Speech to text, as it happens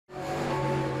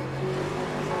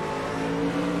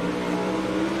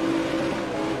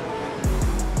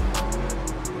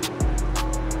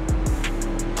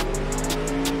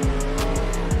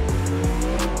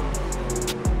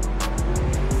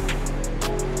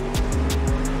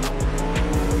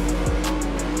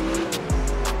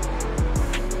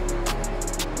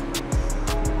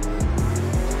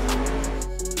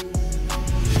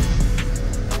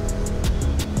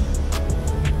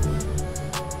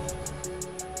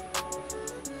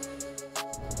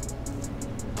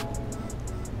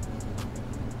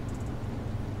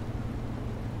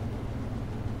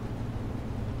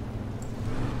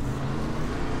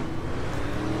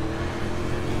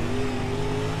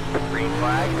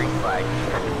flag, green flag.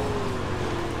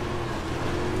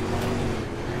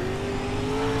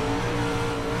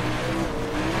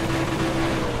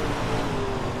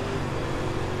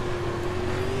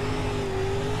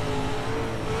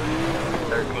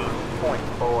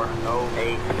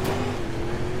 .408.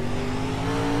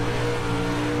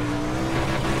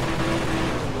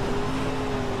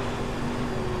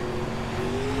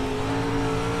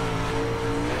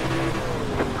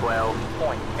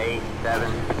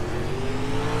 .87.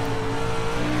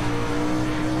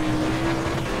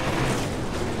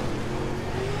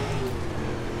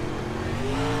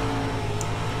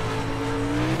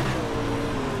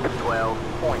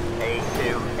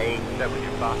 That was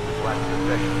your fastest lap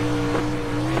position.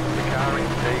 The car in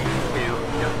C2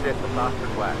 just hit the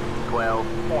fastest lap.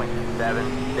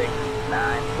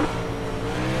 12.769.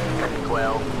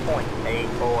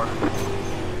 12.84.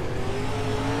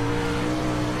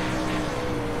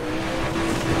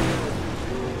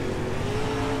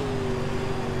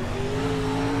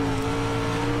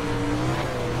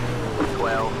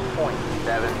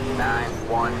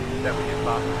 .791. That was your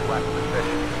fastest lap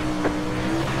position.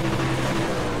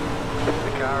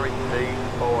 The car in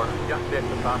C4 just hit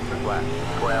the fastest lap.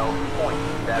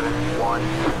 12.71.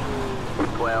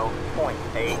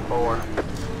 12.84.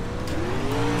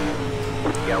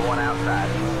 You got one outside.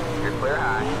 You're clear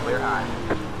high, clear high.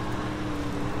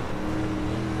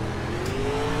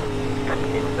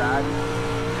 Inside.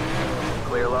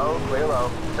 Clear low,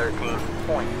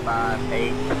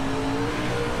 13.58.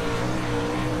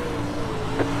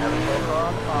 Have a full car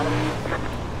on the bottom.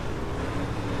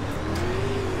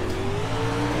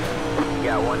 You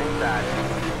got one inside.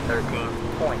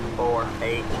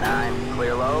 13.489.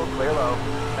 Clear low, clear low.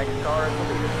 Next car is the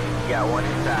leader. You got one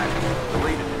inside. The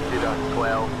leader just did a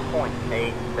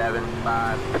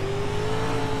 12.875.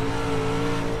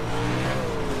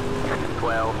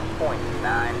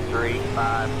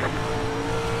 12.935.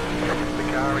 The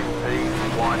car in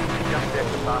P1 just hit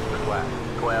the fastest lap.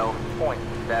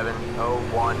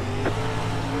 12.701.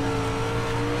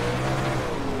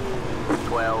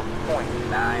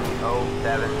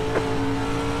 12.907.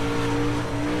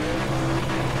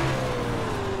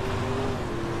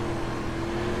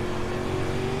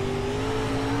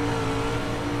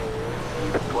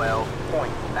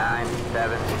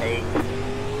 12.978.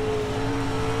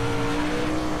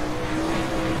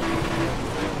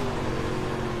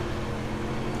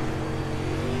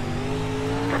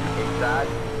 Inside.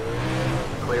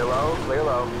 Clear low,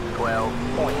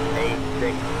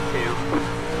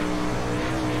 12.862.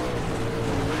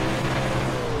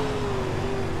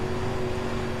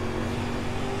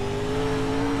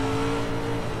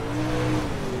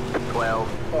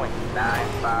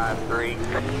 12.953.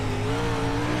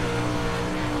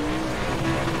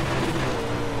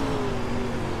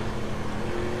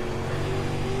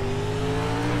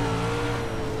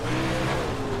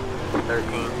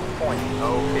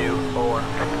 .024.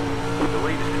 The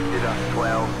leader just did a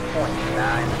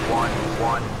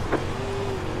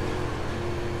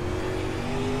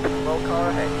 12.911. Low car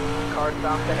ahead. Car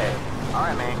stopped ahead.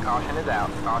 Alright man, caution is out.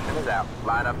 Caution is out.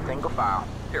 Line up single file.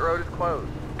 Pit road is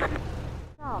closed.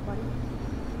 Oh, buddy.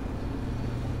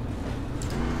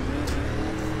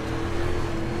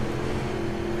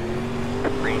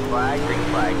 Green flag, green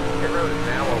flag. Pit road is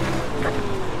now open.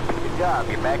 Good job,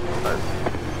 get back in first.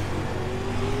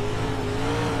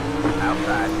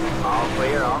 Outside. All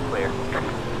clear, all clear.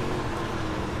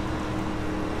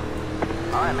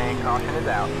 Alright man, caution is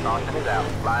out. Caution is out.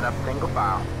 Line up single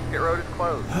file. Pit road is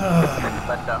closed.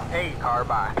 Let the A car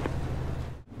by.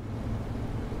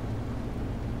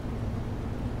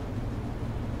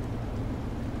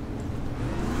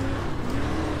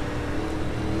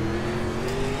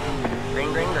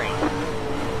 Green, green, green.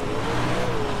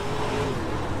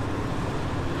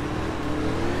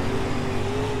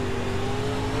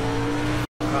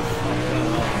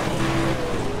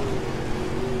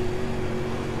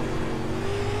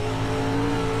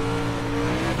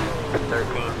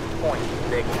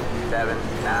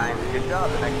 .679. Good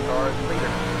job, the next car is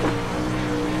leader.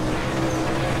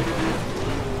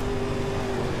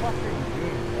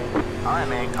 Alright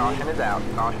man, caution is out.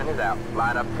 Caution is out.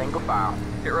 Line up single file.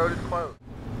 Pit road is closed.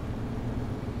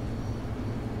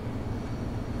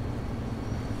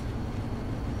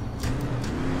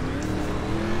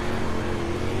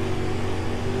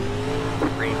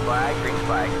 Green flag, green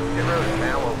flag. Pit road is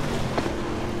now open.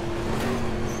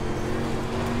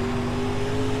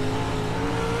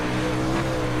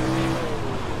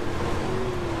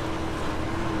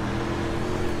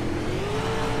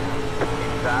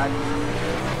 Inside.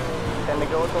 10 to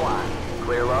go at the line.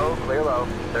 Clear low, clear low.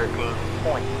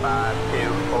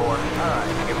 13.524.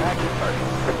 Alright, get back to first.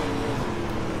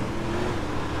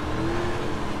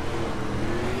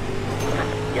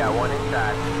 Got one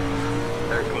inside.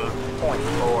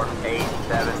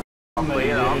 13.487. All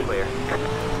clear, all clear.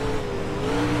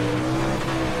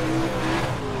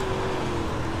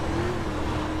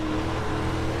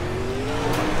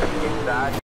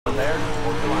 Inside. There.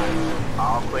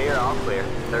 All clear, all clear.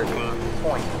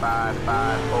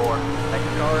 13.554.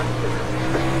 Next car.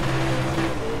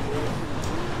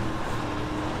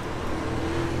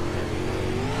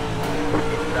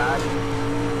 Inside.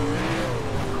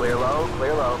 Clear low,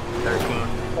 clear low.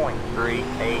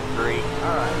 13.383.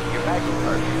 Alright, you're back in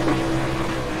first.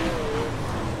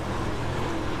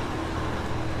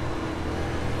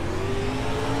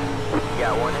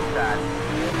 Got one inside.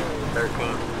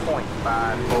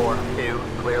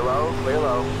 13.542. Clear low, clear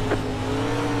low.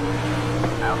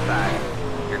 Outside.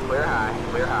 You're clear high,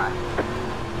 clear high.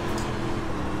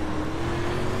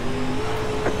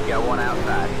 Got one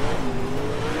outside.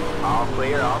 All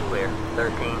clear, all clear.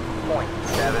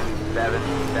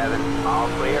 13.777. All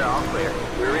clear, all clear.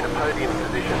 We're in a podium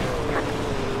position.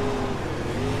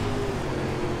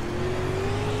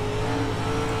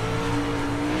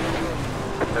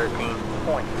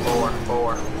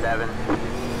 .447.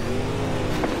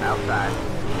 Outside.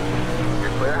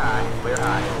 You're clear high, clear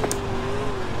high.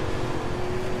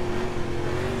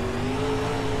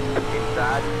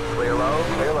 Inside, clear low,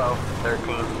 clear low.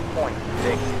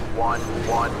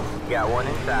 13.611. Got one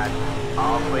inside.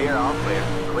 All clear, all clear.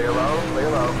 Clear low, clear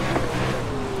low.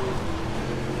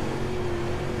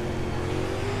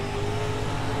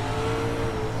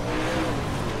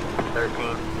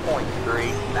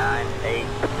 .398.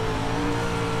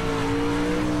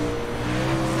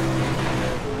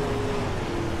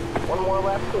 One more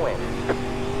lap to win.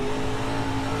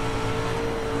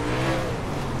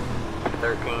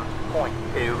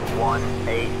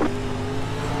 13.218.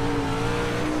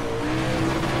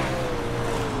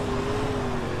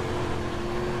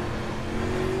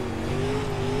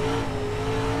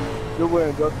 Good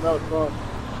win, Justin. That was fun.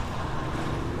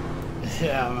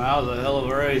 Yeah, man, that was a hell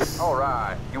of a race. All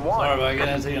right, you won. Sorry about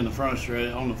getting into you on the front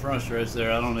stretch. On the front stretch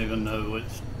there, I don't even know what.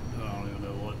 If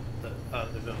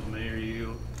it was me or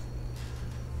you.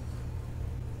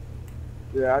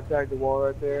 Yeah, I tagged the wall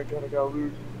right there. Kind of got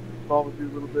loose. Followed you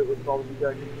a little bit with followed you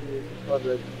back into the fun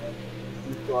racing.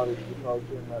 You started. You probably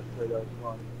doing that straight up.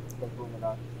 Fun. That's what we're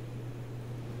not.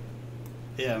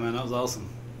 Yeah, man, that was awesome.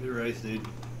 Good race, dude.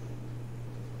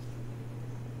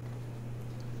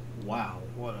 Wow,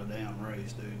 what a damn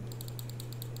race, dude.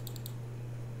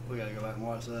 We gotta go back and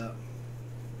watch that.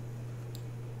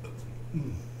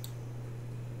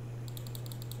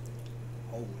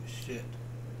 Holy shit.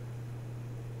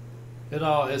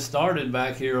 It started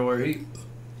back here where he,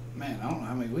 man, I don't know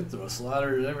how many, we threw a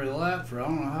slider every lap for I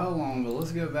don't know how long, but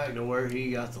let's go back to where he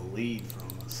got the lead from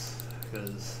us.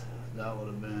 Because that would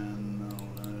have been, I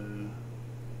don't know,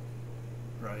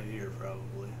 right here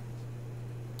probably.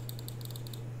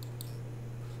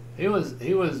 He was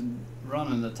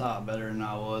running the top better than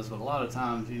I was, but a lot of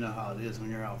times, you know how it is when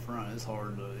you're out front. It's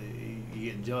hard to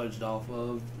you get judged off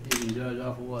of. You can judge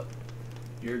off of what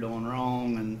you're doing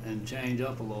wrong and change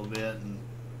up a little bit. And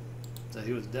so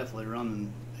he was definitely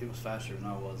running. He was faster than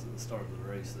I was at the start of the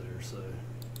race there. So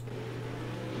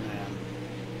man,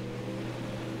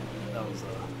 that was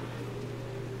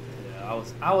yeah.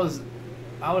 I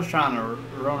was trying to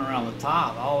run around the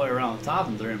top, all the way around the top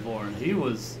in 3 and 4, and he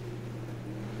was.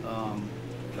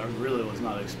 I really was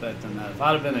not expecting that. If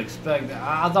I'd have been expecting,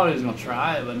 I thought he was going to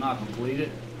try it but not complete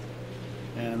it.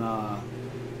 And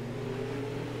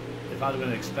if I'd have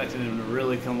been expecting him to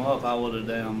really come up, I would have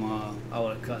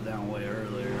cut down way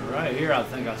earlier. Right here, I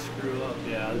think I screwed up.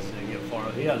 Yeah, I just didn't get far.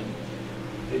 He did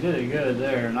it good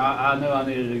there, and I knew I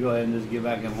needed to go ahead and just get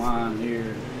back in line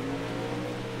here,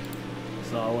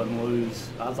 so I wouldn't lose.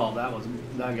 I thought that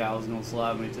guy was going to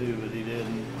slide me too, but he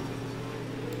didn't.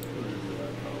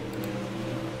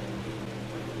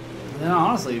 And then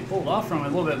honestly, he pulled off from it a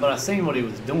little bit, but I seen what he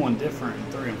was doing different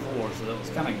in 3 and 4, so that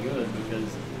was kind of good because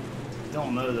I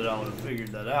don't know that I would have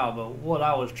figured that out. But what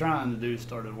I was trying to do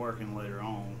started working later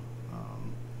on.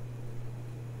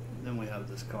 Then we have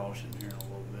this caution here in a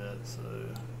little bit, so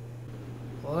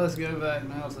well, let's go back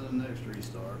now to the next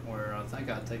restart where I think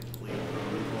I take the lead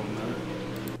probably for a minute,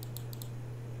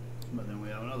 but then we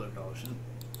have another caution.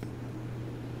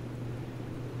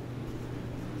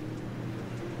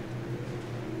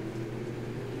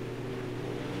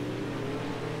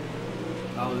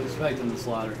 I was expecting the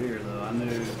slider here, though. I knew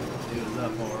he was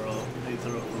that far up. He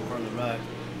threw it from further back.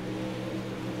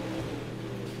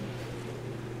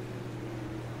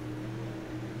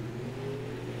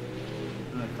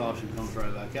 that caution comes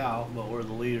right back out, but we're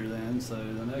the leader then, so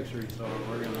the next restart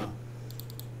we're gonna,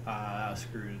 I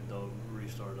screwed the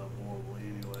restart up horribly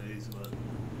anyways, but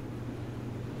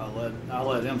I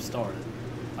let him start it.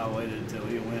 I waited until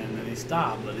he went and he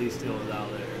stopped, but he still was out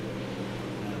there.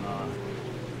 And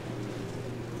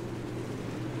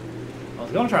I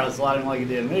was gonna try to slide him like he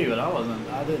did me, but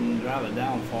I didn't drive it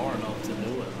down far enough to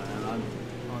do it, man.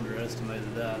 I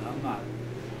underestimated that. I'm not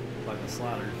like a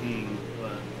slider king,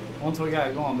 but once we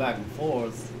got going back and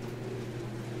forth,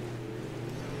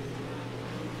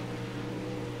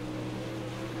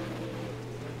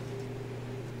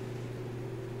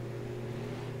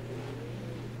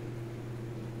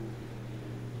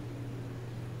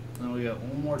 then we got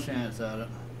one more chance at it.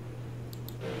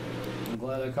 I'm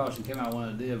glad that caution came out when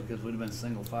it did, because we'd have been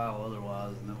single file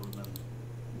otherwise, and it would have been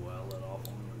well let off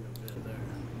on a good bit there.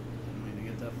 Didn't mean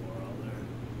to get that far out there.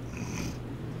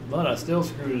 But I still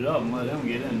screwed it up and let him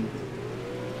get in.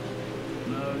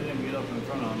 No, he didn't get up in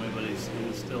front of me, but he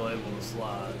was still able to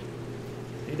slide.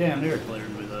 He damn near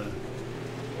cleared me though.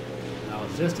 And I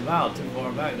was just about too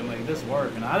far back to make this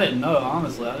work, and I didn't know,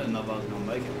 honestly, I didn't know if I was going to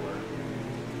make it work.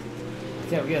 I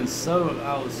kept getting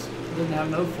didn't have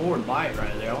no forward bite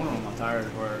right there. I wonder what my tires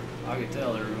were. I could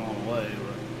tell they were going away,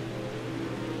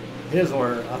 but his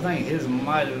were, I think his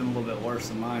might have been a little bit worse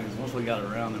than mine, because once we got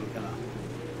around them, we kind of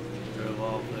drove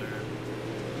off there.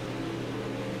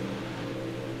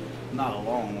 Not a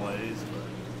long ways, but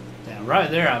damn, right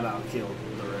there I about killed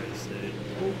the race, dude.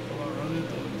 Oh, I run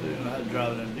into him too, and I had to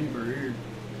drive it in deeper here.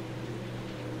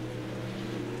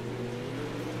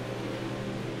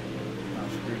 I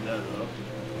screwed that up.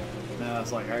 Now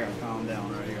it's like I gotta calm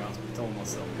down right here. I told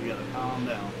myself, you gotta calm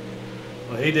down.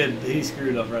 Well, he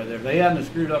screwed up right there. If they hadn't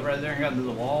screwed up right there and got into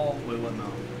the wall, we wouldn't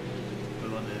have.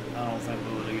 I don't think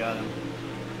we would have got him.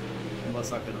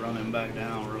 Unless I could run him back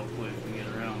down real quick and get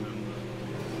around him.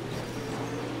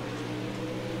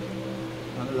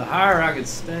 Now, the higher I could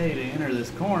stay to enter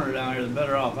this corner down here, the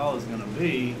better off I was gonna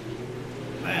be.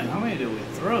 Man, how many did we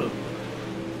throw? I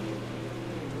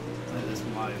think this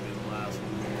might be the last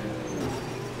one here.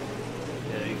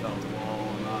 Yeah, he caught the wall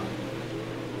and I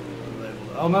was able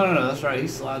to. Oh, no, that's right. He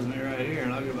slides me right here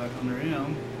and I'll get back under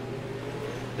him.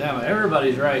 Damn it,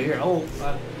 everybody's right here. Oh,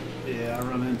 yeah, I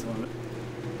run into him.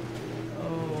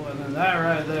 Oh, and then that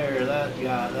right there, that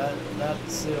guy, that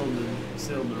sealed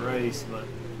the race, but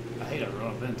I hate to run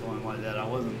up into him like that. I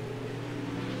wasn't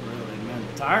really, man,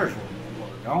 the tires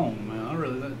were gone, man. I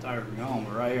really think the tires were gone,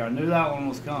 but right here, I knew that one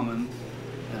was coming,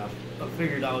 and I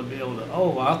figured I would be able to,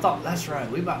 oh, I thought, that's right,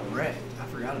 we about wrecked. I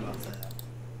forgot about that.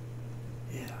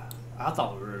 Yeah, I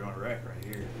thought we were going to wreck right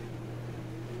here.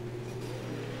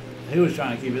 He was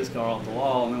trying to keep his car off the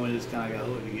wall, and then we just kind of got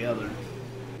hooked together.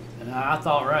 And I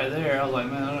thought right there, I was like,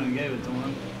 man, I done gave it to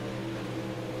him.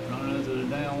 Running into the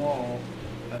damn wall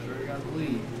after he got the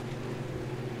lead.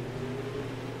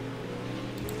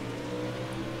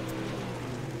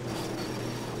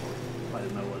 I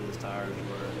didn't know what his tires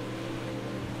were.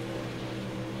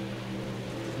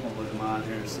 I'm gonna look at mine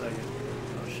here in a second.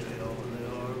 I'll show you all what they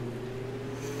are.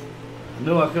 I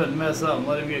knew I couldn't mess up and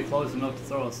let him get close enough to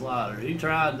throw a slider. He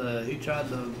tried to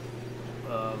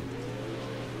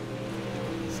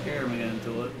scare me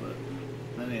into it, but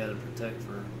then he had to protect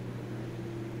for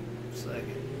a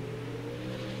second.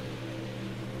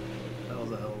 That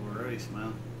was a hell of a race,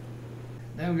 man.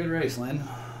 Damn good race, Landon.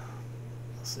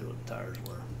 Let's see what the tires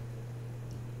were.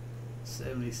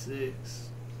 76,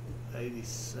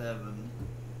 87.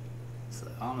 So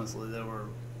honestly, they were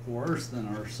worse than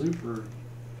our super.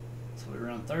 So we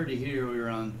run 30 here, we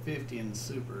run 50 in the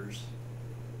supers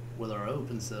with our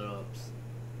open setups.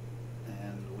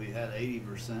 And we had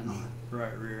 80%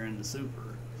 right rear in the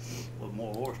super with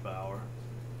more horsepower.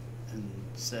 And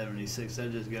 76,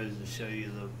 that just goes to show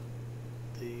you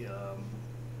the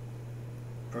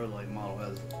Pro Lake model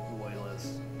has way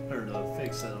less, or the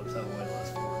fixed setups have way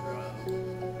less forward drive.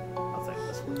 I think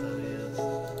that's what that is.